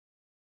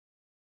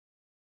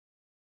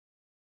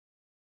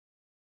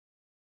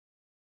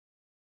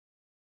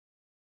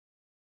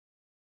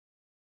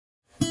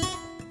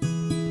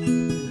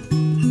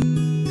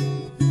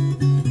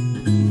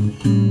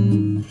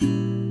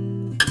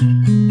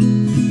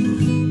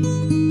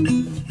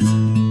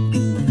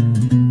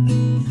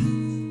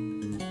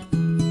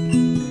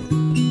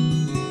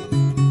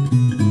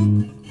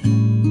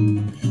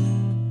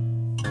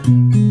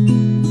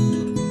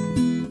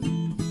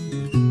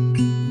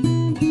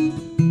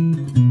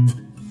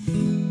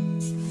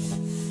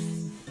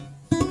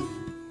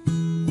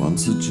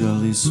Once a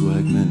jolly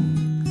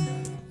swagman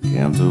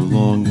camped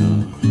along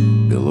a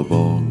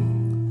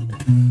billabong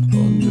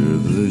under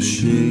the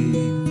shade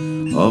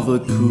of a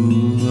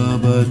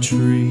coolabah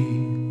tree,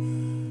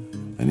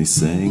 and he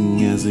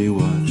sang as he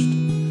watched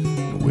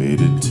and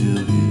waited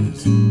till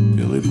his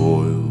belly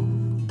boiled.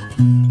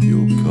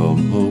 You'll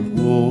come a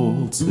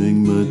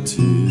waltzing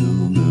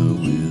Matilda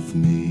with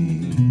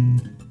me.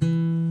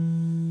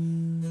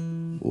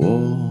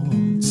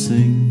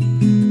 Waltzing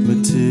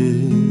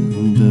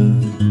Matilda,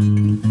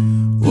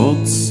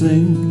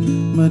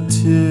 waltzing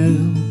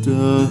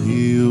Matilda,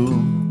 you'll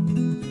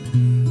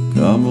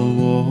come a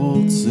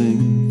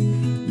waltzing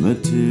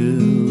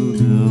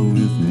Matilda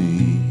with me.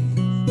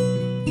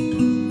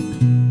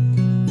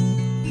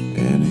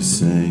 And he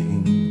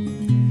sang,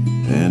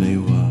 and he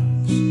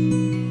watched,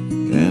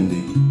 and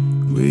he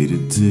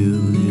waited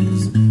till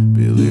his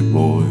belly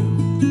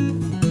boiled.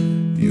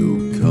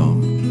 You'll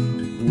come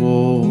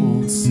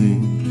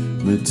waltzing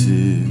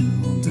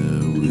Matilda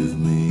with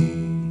me.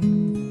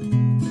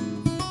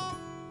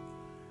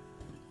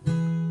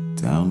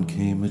 Down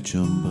came a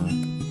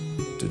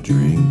jumbuck to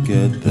drink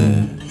at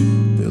that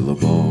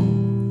billabong.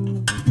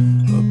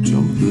 Up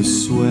jumped the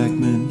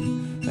swagman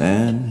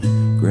and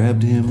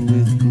grabbed him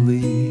with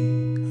glee,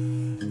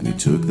 and he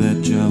took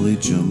that jolly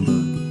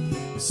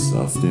jumbuck,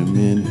 stuffed him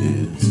in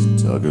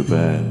his tugger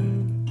bag.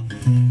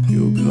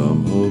 You'll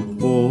come a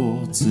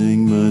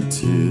waltzing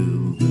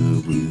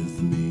Matilda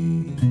with me.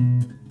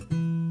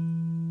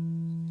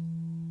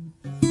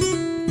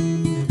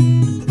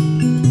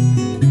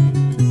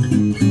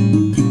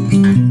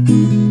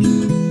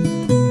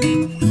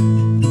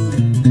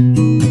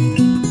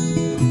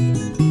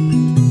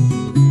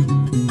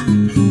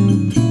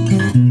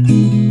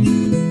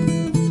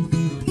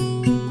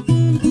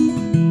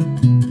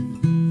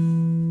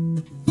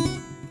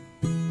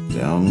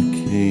 Down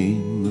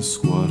came the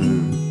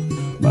squatter,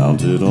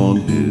 mounted on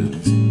his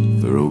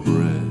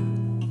thoroughbred.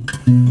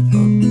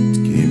 Up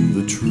came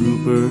the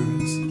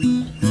troopers,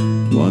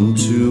 1,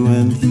 2,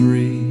 and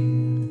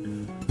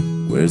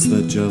 3. Where's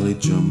that jolly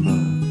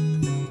jumbuck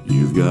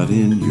you've got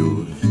in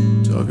your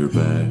tugger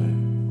bag?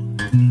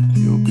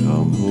 You'll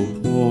come a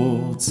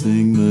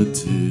waltzing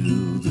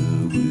Matilda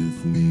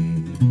with me.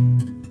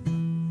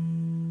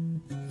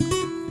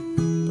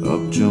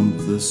 Up jumped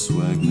the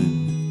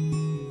swagman,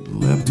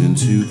 leapt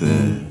into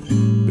that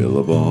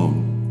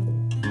billabong.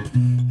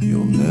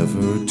 You'll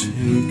never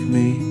take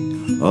me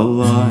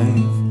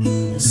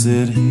alive,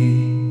 said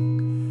he,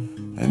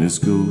 and his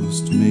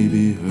ghost may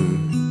be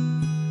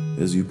heard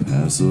as you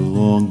pass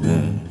along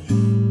that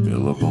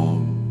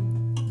billabong.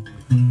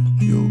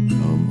 You'll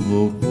come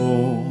a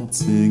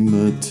waltzing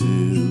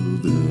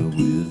Matilda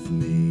with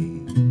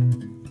me.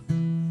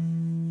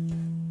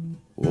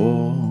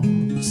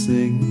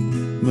 Waltzing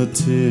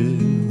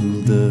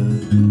Matilda,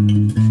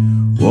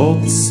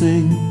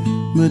 waltzing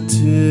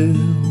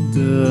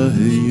Matilda,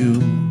 you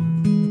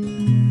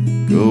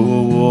go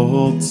a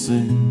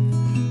waltzing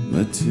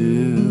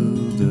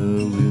Matilda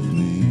with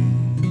me.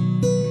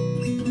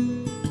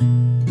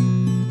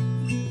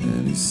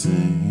 And he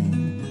sang,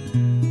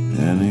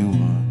 and he